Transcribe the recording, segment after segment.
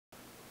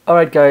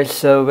Alright guys,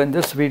 so in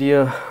this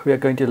video we are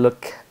going to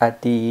look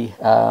at the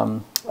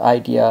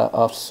idea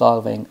of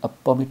solving a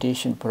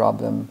permutation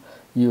problem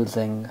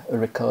using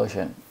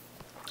recursion.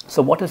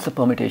 So what is the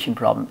permutation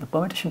problem? The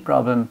permutation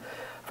problem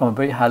from a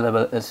very high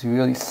level is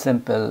really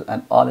simple,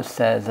 and all it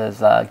says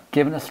is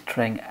given a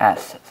string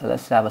S. So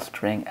let's have a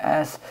string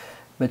S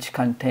which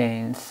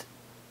contains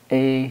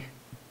A,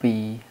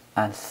 B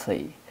and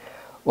C.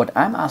 What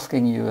I'm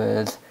asking you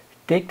is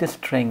take the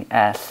string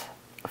S,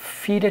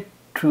 feed it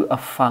through a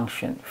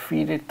function,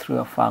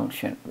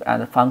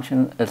 and the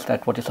function is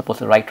that what you're supposed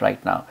to write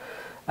right now,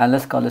 and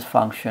let's call this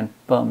function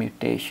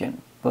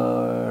permutation.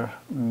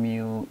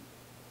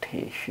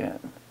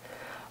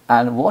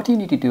 And what you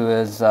need to do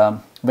is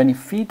when you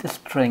feed the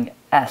string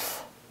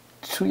S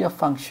through your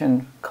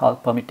function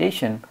called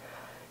permutation,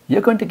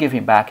 you're going to give me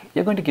back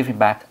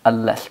a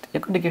list.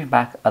 You're going to give me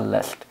back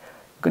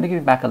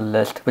a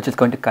list which is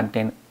going to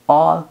contain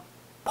all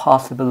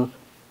possible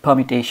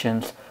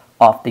permutations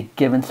of the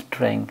given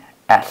string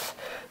S.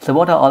 So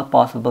what are all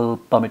possible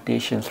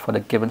permutations for the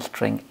given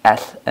string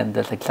S in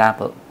this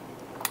example?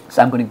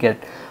 So I'm going to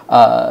get,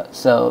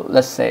 so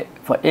let's say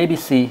for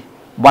ABC,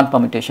 one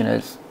permutation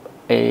is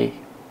A,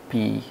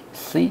 B,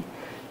 C.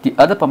 The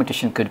other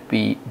permutation could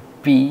be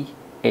B,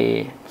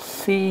 A,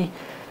 C.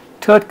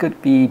 Third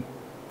could be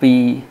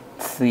B,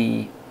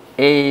 C,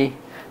 A.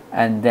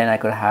 And then I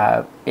could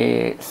have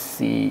A,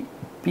 C,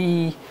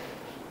 B.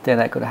 Then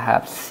I could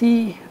have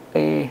C,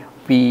 A,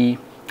 B.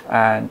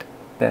 And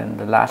then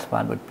the last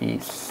one would be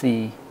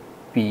C,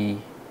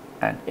 B,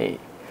 and A.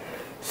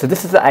 So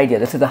this is the idea.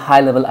 This is the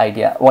high level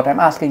idea. What I'm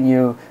asking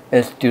you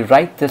is to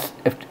write this,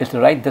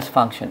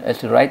 function,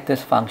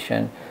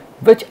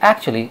 which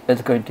actually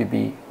is going to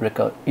be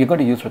you're going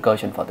to use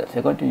recursion for this.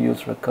 You're going to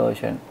use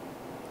recursion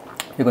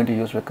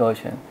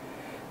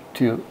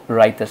to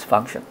write this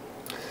function.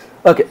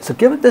 Okay, so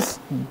given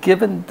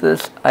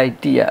this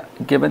idea,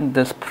 given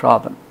this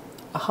problem,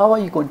 how are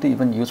you going to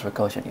even use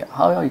recursion here?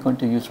 How are you going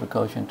to use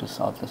recursion to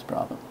solve this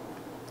problem?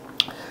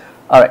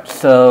 All right,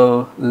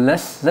 so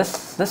let's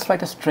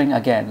write a string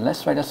again.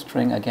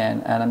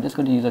 And I'm just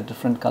going to use a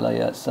different color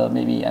here. So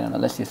maybe, I don't know,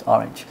 let's use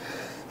orange.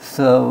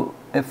 So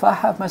if I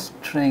have my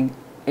string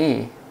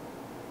A,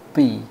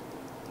 B,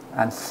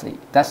 and C,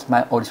 that's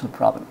my original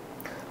problem.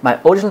 My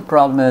original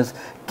problem is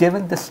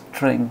given the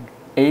string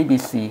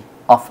ABC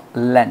of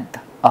length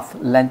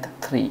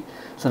 3.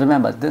 So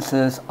remember, this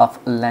is of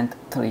length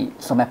 3.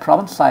 So my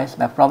problem size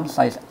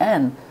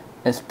n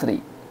is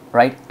 3,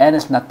 right? N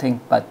is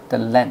nothing but the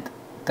length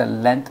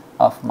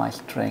of my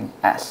string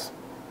S.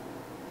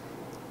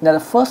 Now the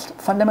first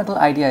fundamental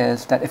idea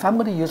is that if I'm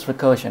going to use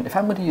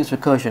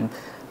recursion,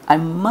 I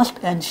must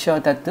ensure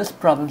that this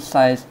problem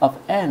size of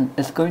n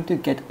is going to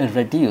get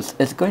reduced.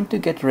 It's going to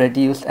get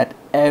reduced at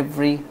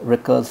every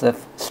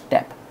recursive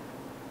step.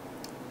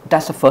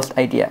 That's the first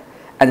idea.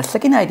 And the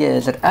second idea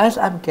is that as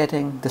I'm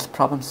getting this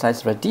problem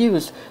size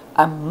reduced,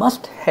 I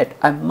must hit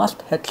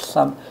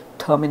some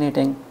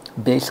terminating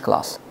base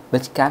clause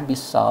which can be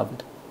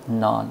solved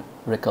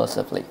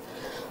non-recursively.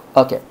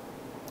 Okay,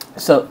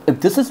 so if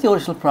this is the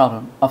original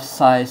problem of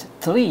size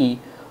 3,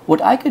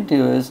 what I could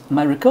do is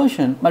my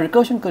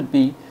recursion could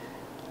be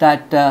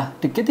that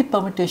to get the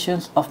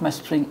permutations of my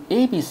string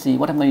ABC,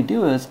 what I'm going to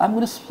do is I'm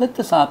going to split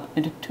this up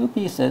into two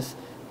pieces.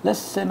 Let's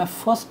say my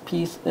first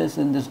piece is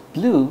in this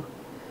blue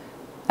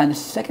and the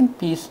second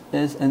piece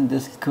is in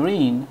this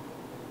green,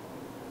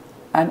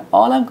 and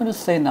all I'm going to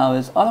say now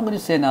is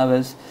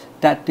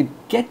that to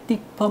get the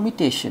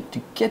permutation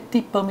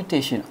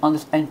on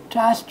this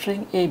entire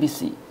string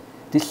ABC,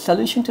 the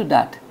solution to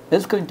that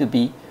is going to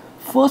be,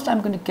 first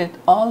I'm going to get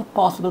all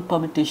possible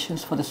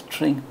permutations for the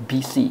string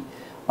BC.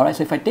 Alright,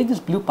 so if I take this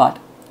blue part,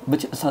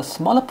 which is a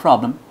smaller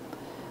problem,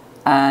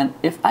 and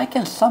if I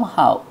can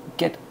somehow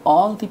get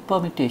all the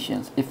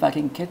permutations,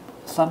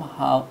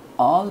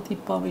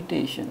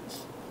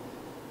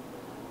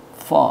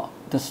 for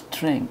the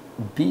string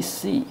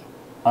BC,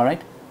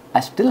 alright, I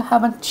still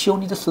haven't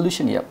shown you the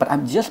solution here, but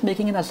I'm just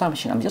making an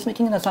assumption.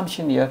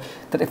 Here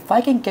that if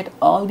I can get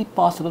all the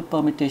possible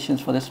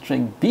permutations for the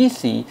string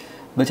BC,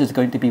 which is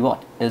going to be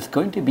what? Is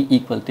going to be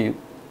equal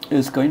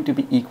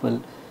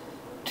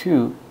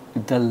to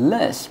the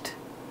list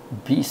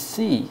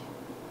BC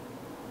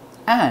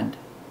and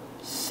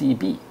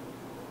CB.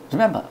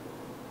 Remember,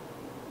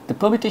 the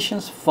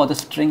permutations for the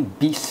string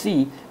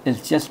BC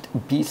is just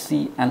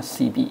BC and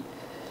CB.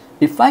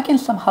 If I can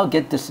somehow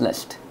get this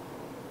list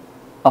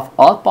of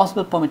all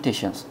possible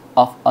permutations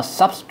of a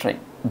substring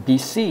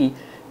BC,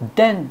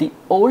 then the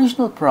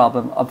original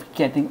problem of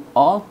getting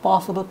all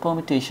possible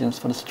permutations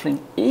for the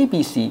string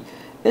ABC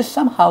is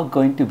somehow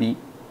going to be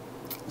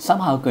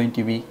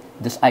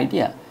this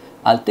idea.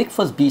 I'll take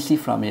first BC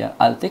from here.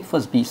 All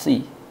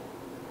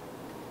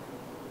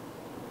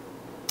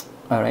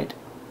right.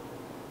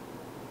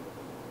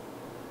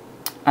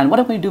 And what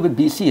I'm going to do with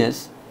BC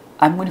is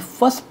I'm going to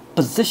first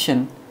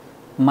position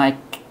my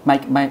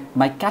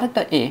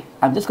character A.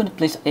 I'm just going to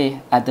place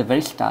A at the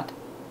very start.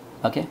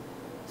 Okay,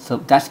 so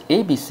that's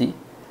ABC.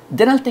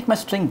 Then I'll take my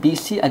string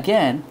BC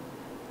again,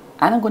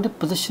 and I'm going to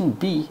position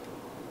B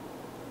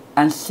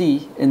and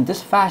C in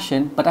this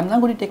fashion, but I'm now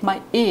going to take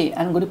my A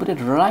and I'm going to put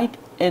it right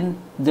in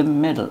the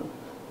middle.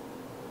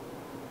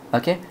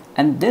 Okay,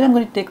 and then I'm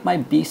going to take my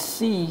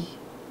BC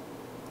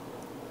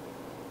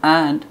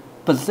and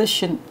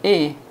position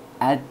A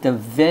at the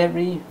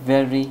very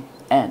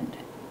end.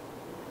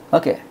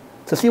 Okay,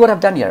 so see what I've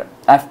done here.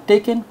 I've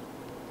taken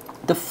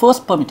the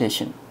first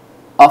permutation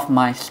of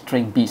my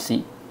string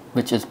BC,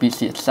 which is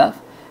BC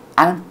itself,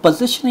 and I'm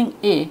positioning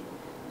A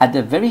at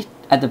the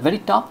very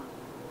top,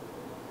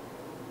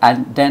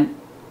 and then,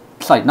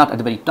 sorry, not at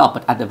the very top,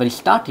 but at the very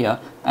start here,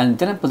 and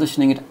then I'm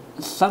positioning it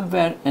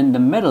somewhere in the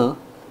middle,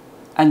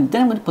 and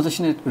then I'm going to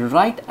position it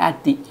right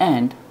at the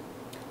end,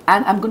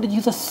 and I'm going to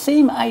use the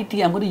same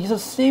idea. I'm going to use the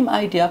same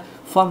idea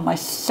for my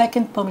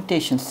second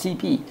permutation,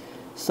 CB.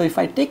 So if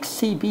I take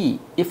CB,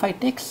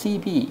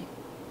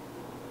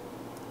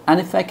 and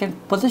if I can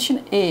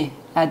position A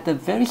at the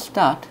very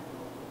start,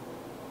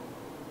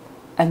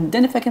 and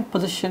then if I can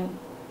position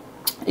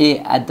A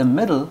at the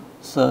middle,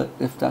 so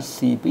if that's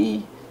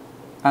CB,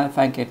 and if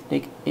I can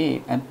take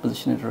A and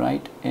position it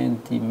right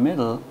in the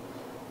middle,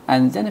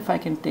 and then if I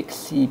can take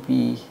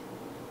CB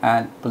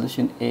and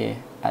position A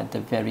at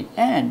the very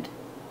end,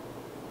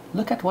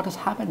 look at what has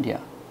happened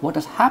here. What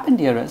has happened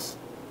here is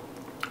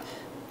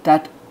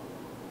that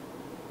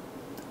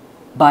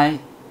by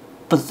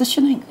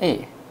positioning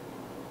A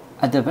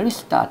at the very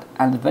start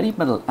and the very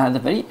middle and the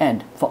very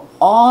end for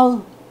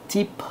all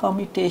the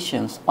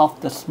permutations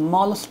of the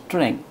smallest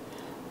string,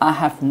 I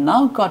have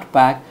now got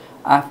back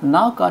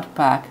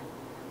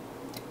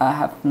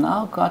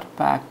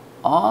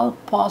all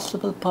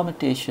possible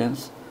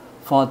permutations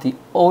for the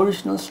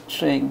original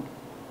string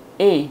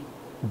A,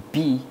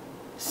 B,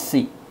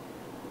 C.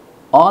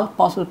 All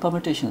possible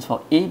permutations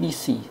for A, B,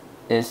 C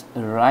is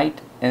right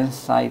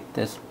inside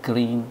this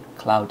green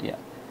cloud here.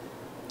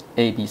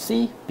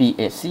 ABC,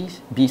 BAC,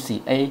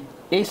 BCA,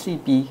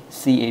 ACB,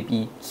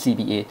 CAB,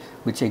 CBA,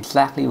 which is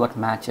exactly what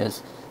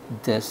matches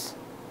this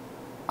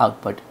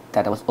output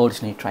that I was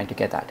originally trying to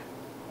get at.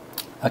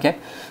 Okay,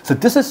 so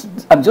this is,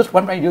 I'm just,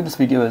 what I'm doing this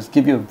video is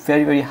give you a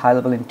very high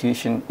level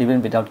intuition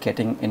even without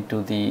getting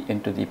into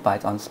the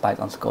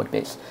Python's code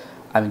base.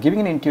 I'm giving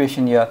an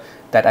intuition here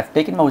that I've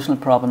taken my original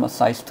problem of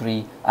size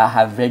 3, I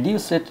have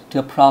reduced it to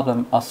a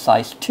problem of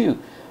size 2.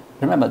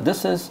 Remember,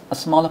 this is a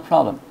smaller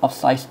problem of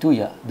size 2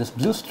 here. This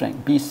blue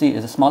string BC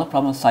is a smaller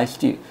problem of size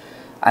 2.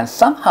 And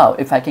somehow,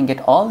 if I can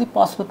get all the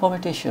possible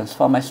permutations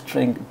for my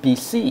string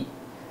BC,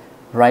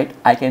 right,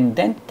 I can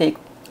then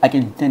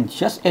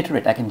just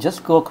iterate. I can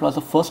just go across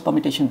the first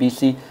permutation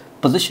BC,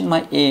 position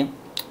my A,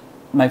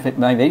 my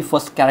very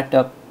first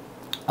character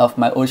of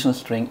my original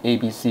string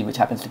ABC, which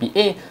happens to be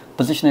A,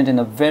 position it in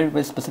a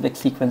very specific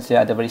sequence here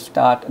at the very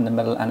start, in the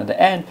middle, and at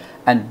the end,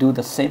 and do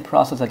the same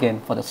process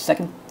again for the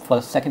second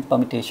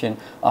permutation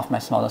of my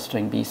smaller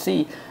string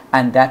BC,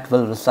 and that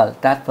will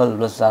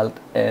result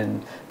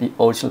in the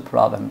original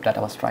problem that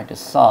I was trying to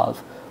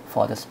solve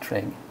for the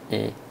string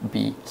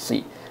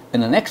ABC.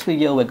 In the next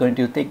video, we're going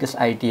to take this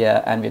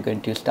idea and we're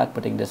going to start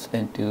putting this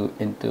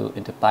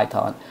into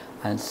Python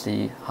and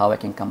see how I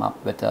can come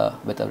up with a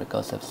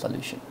recursive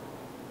solution.